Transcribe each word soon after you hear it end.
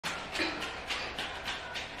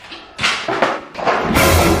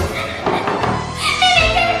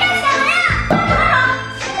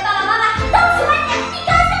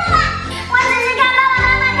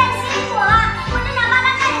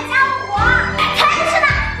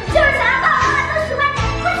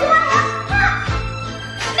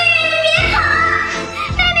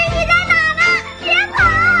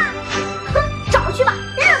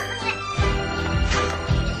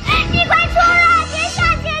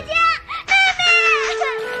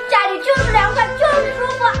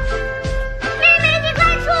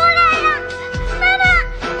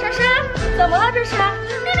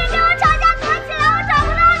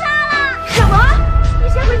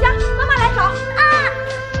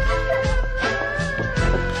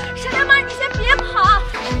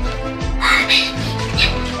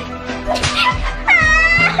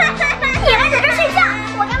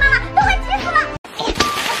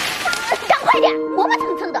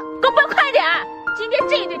今天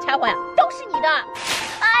这一堆柴火呀，都是你的。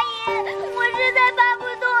阿姨，我实在搬不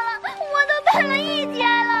动了，我都搬了1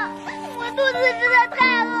天了，我肚子实在太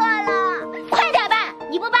饿了。快点搬！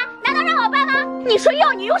你不搬，难道让我搬吗？你说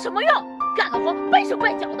要你有什么用？干个活笨手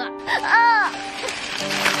笨脚的。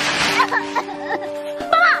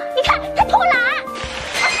妈妈，你看他偷懒。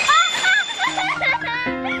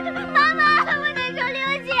妈妈，我的手流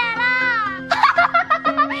血了。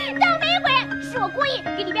倒霉鬼，是我故意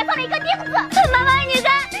给里面放了一个钉子。妈妈，你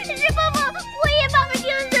看，是伯伯故意放个钉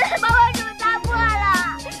子，把我手砸破了。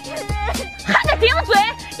还个顶嘴！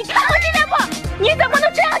你看我今天不？你怎么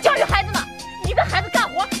能这样教育孩子呢？你的孩子干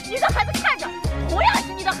活，你的孩子看着。同样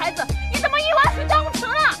是你的孩子，你怎么一碗水端不成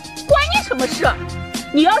啊？关你什么事？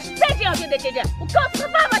你要是再这样对待珍珍，我告诉他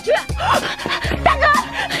爸爸去。大哥，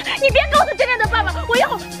你别告诉珍珍的爸爸，我以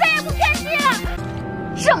后再也不看戏了。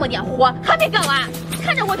这么点活还没干完，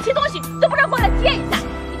看着我提东西都不让过来接一下，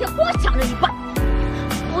你就光想着你爸。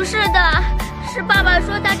不是的，是爸爸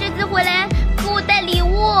说他这次回来给我带礼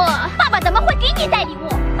物。爸爸怎么会给你带礼物？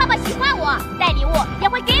爸爸喜欢我，带礼物也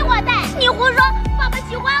会给我带。你胡说，爸爸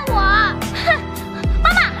喜欢我。哼，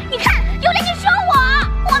妈妈，你看，有人你说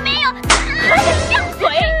我没有。犟嘴！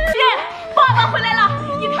爸爸回来了，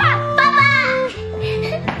你看，爸爸，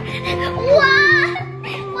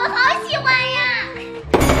我好喜欢呀，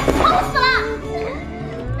吵死了！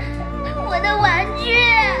我的玩具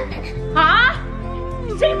啊！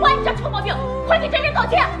谁惯你这臭毛病？快给珍珍道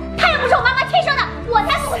歉！她又不是我妈妈亲生的，我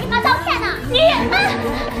才不会给她道歉呢！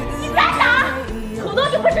你干啥？土豆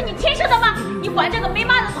就不是你亲生的吗？你管这个没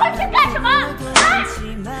妈的团体干什么？啊！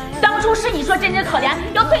当初是你说珍珍可怜，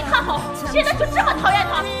要对她好，现在就这么讨厌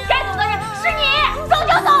她，